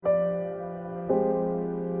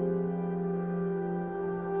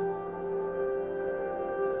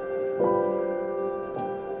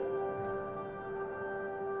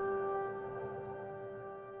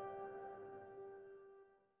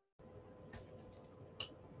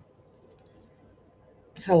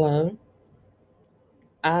Hello,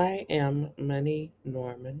 I am Money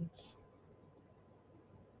Normans.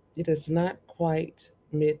 It is not quite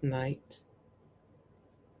midnight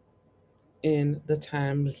in the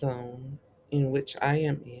time zone in which I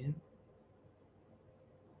am in.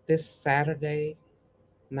 This Saturday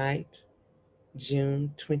night,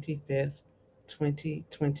 June 25th,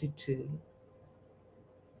 2022,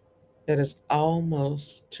 that is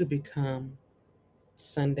almost to become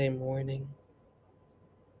Sunday morning,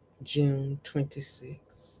 June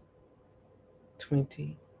 26th,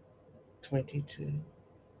 2022.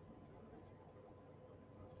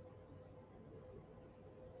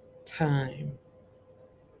 Time.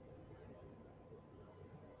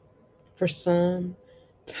 For some,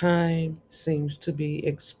 time seems to be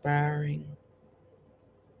expiring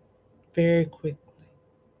very quickly,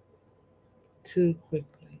 too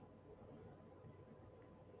quickly.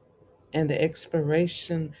 And the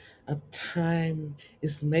expiration of time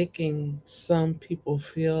is making some people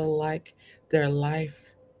feel like their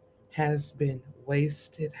life has been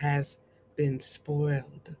wasted, has been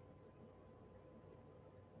spoiled.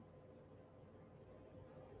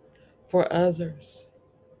 For others,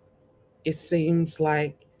 it seems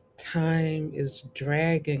like time is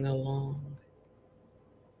dragging along.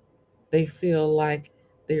 They feel like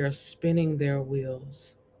they are spinning their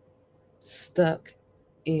wheels, stuck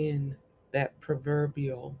in that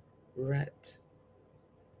proverbial rut,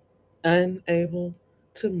 unable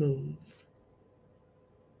to move,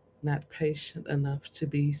 not patient enough to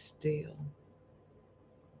be still.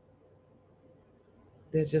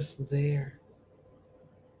 They're just there,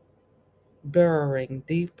 burrowing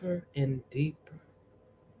deeper and deeper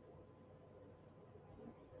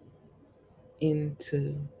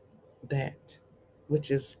into that which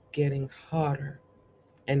is getting harder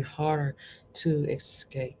and harder to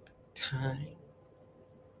escape: time.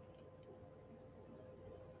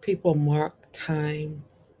 People mark time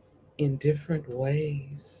in different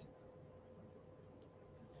ways.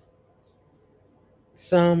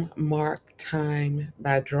 Some mark time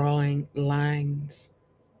by drawing lines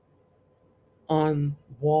on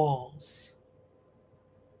walls,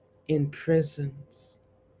 in prisons,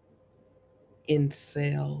 in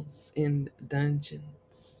cells, in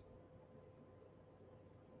dungeons.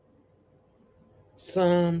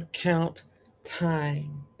 Some count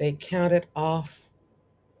time, they count it off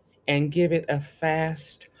and give it a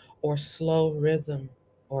fast or slow rhythm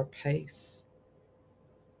or pace.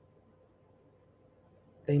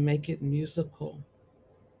 They make it musical.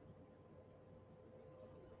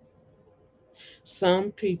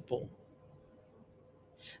 Some people,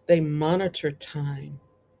 they monitor time,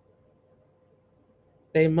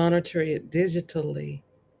 they monitor it digitally,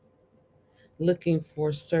 looking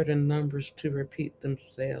for certain numbers to repeat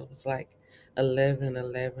themselves, like 11,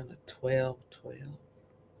 11, or 12, 12,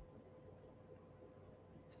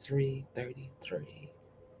 3, 33,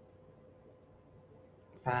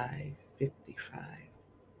 5, 55.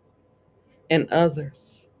 And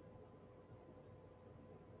others,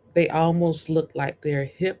 they almost look like they're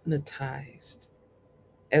hypnotized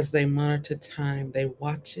as they monitor time. They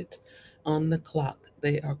watch it on the clock.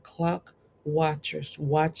 They are clock watchers,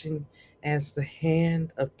 watching as the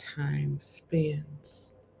hand of time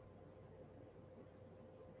spins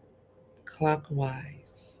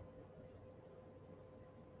clockwise.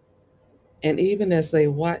 And even as they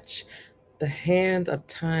watch the hand of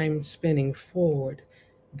time spinning forward,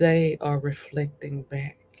 they are reflecting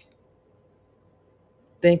back,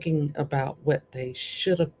 thinking about what they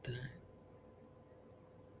should have done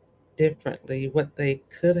differently, what they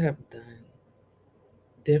could have done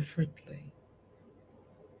differently.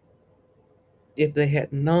 If they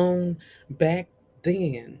had known back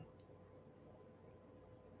then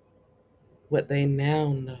what they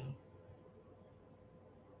now know,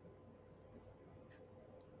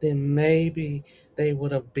 then maybe they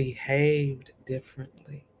would have behaved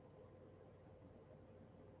differently,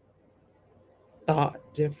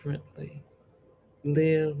 thought differently,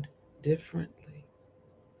 lived differently.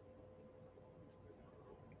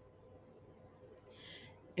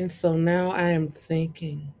 And so now I am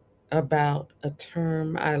thinking about a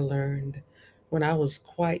term I learned when I was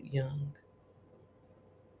quite young,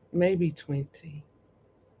 maybe 20.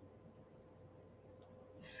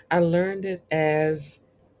 I learned it as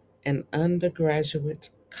an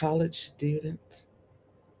undergraduate college student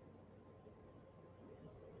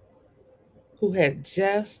who had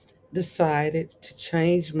just decided to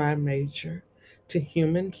change my major to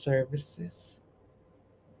human services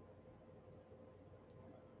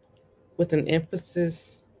with an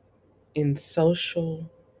emphasis in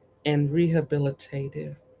social and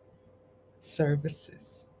rehabilitative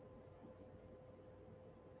services.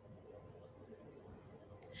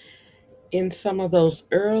 In some of those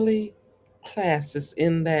early classes,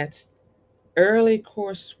 in that early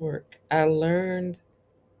coursework, I learned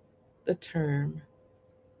the term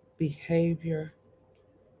behavior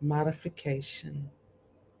modification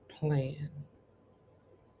plan.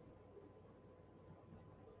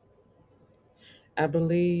 I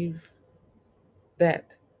believe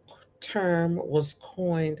that term was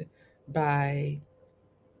coined by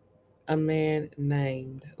a man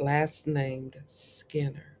named, last named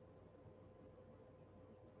Skinner.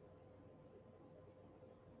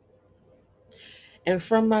 And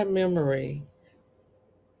from my memory,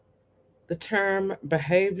 the term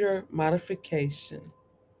behavior modification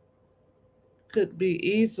could be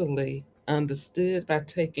easily understood by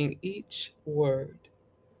taking each word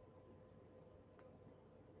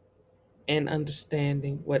and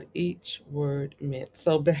understanding what each word meant.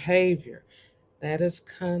 So, behavior, that is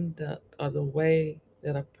conduct or the way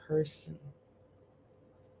that a person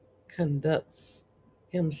conducts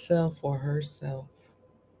himself or herself.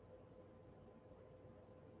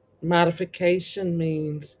 Modification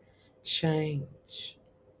means change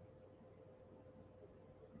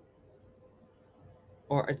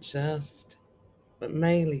or adjust, but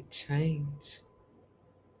mainly change.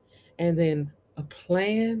 And then a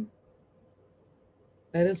plan,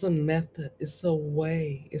 that is a method, it's a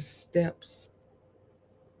way, it's steps.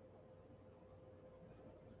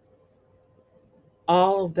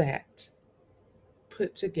 All of that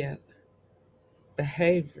put together,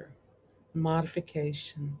 behavior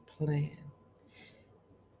modification plan.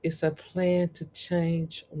 It's a plan to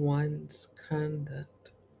change one's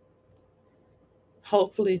conduct,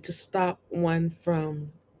 hopefully, to stop one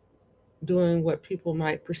from doing what people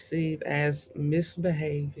might perceive as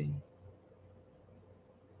misbehaving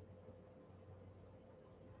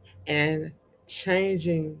and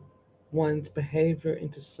changing one's behavior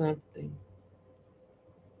into something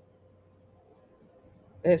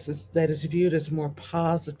that is viewed as more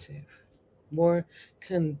positive, more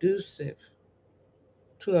conducive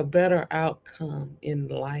to a better outcome in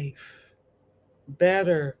life,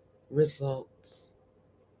 better results.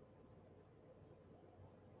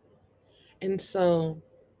 And so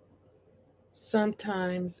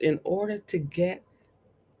sometimes, in order to get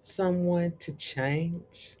someone to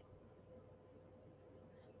change,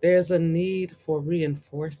 there's a need for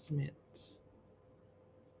reinforcements.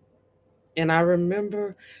 And I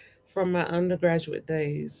remember from my undergraduate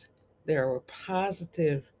days, there were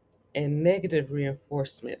positive and negative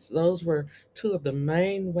reinforcements. Those were two of the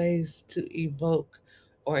main ways to evoke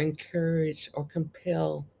or encourage or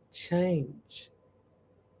compel change.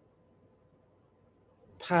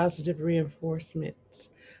 Positive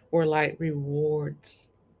reinforcements were like rewards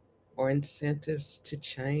or incentives to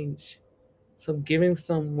change. So, giving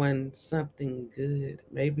someone something good,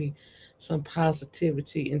 maybe some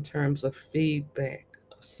positivity in terms of feedback,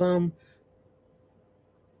 some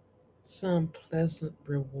some pleasant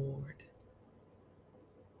reward.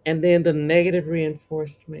 And then the negative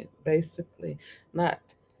reinforcement, basically, not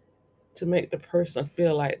to make the person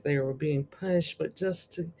feel like they were being punished, but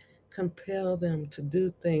just to compel them to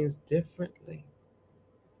do things differently.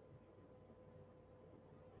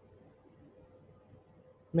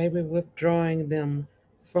 Maybe withdrawing them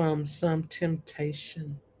from some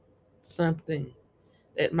temptation, something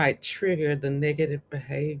that might trigger the negative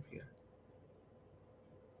behavior.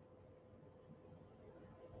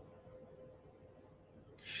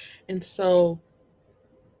 And so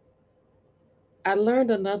I learned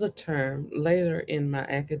another term later in my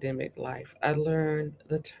academic life. I learned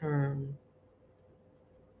the term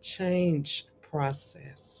change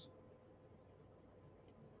process.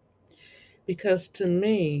 Because to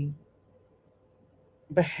me,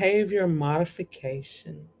 behavior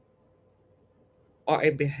modification or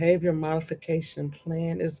a behavior modification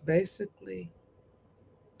plan is basically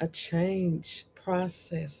a change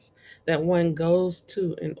process that one goes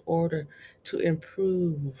to in order to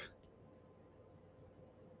improve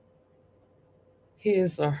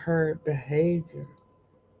his or her behavior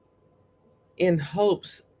in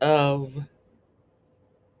hopes of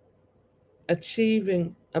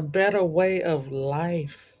achieving a better way of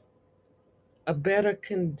life, a better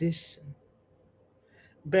condition,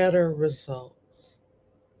 better results.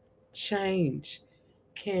 Change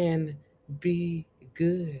can be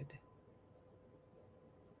good.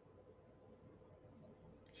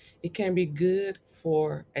 It can be good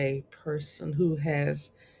for a person who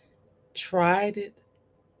has tried it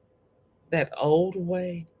that old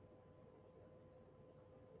way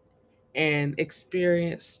and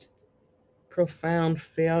experienced profound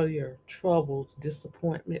failure, troubles,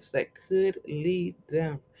 disappointments that could lead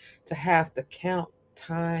them to have to count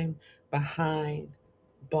time behind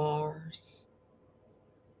bars,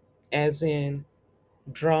 as in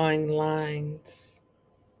drawing lines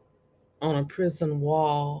on a prison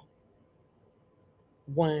wall.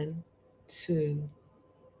 One, two,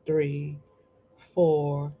 three,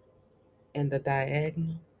 four, and the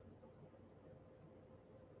diagonal.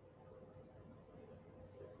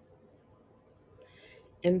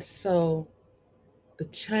 And so the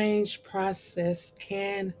change process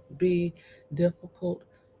can be difficult,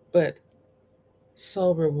 but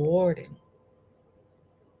so rewarding.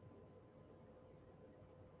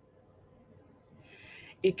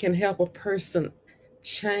 It can help a person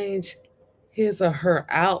change his or her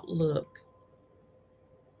outlook,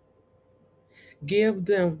 give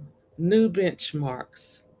them new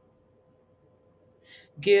benchmarks,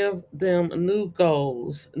 give them new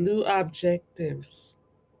goals, new objectives,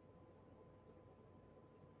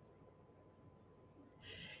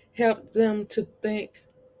 help them to think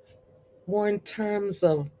more in terms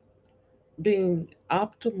of being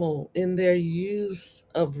optimal in their use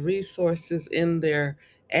of resources, in their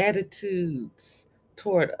attitudes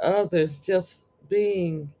toward others, just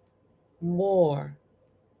being more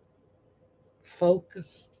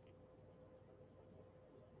focused.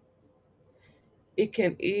 It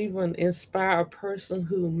can even inspire a person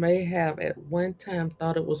who may have at one time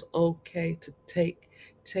thought it was okay to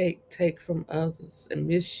take from others and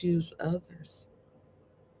misuse others.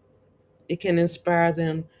 It can inspire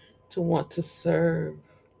them to want to serve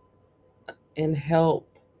and help.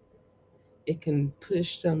 It can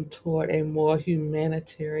push them toward a more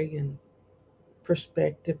humanitarian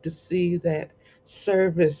perspective, to see that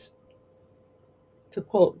service, to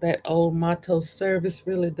quote that old motto, service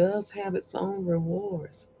really does have its own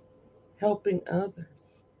rewards. Helping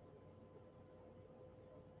others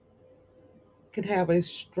can have a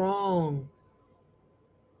strong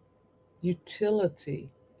utility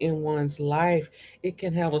in one's life. It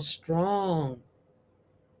can have a strong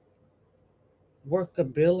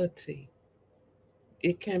workability.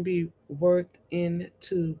 It can be worked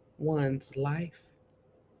into one's life.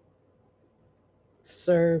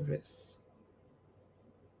 Service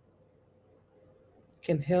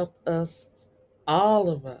can help us, all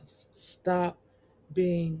of us, stop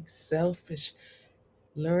being selfish,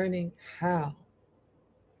 learning how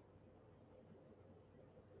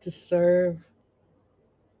to serve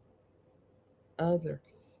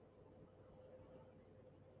others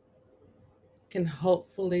can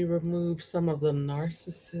hopefully remove some of the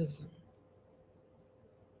narcissism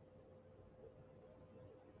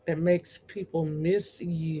that makes people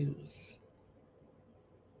misuse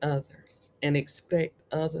others and expect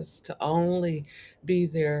others to only be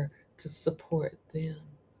there to support them.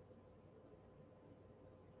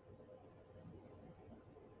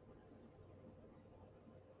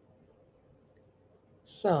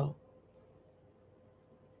 So,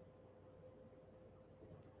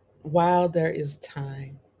 while there is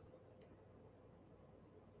time,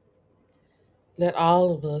 let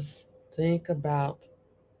all of us think about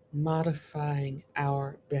modifying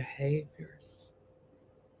our behaviors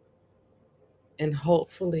and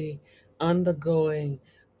hopefully undergoing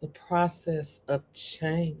the process of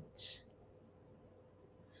change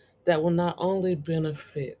that will not only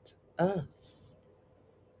benefit us,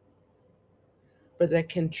 but that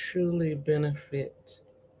can truly benefit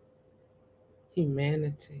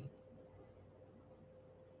humanity.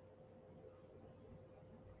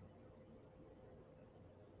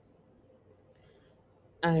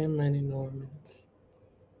 I am Money Normans.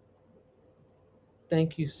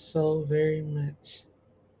 Thank you so very much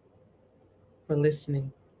for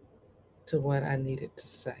listening to what I needed to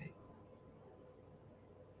say.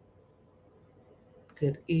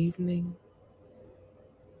 Good evening,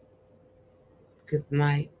 good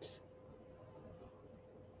night,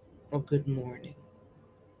 or good morning.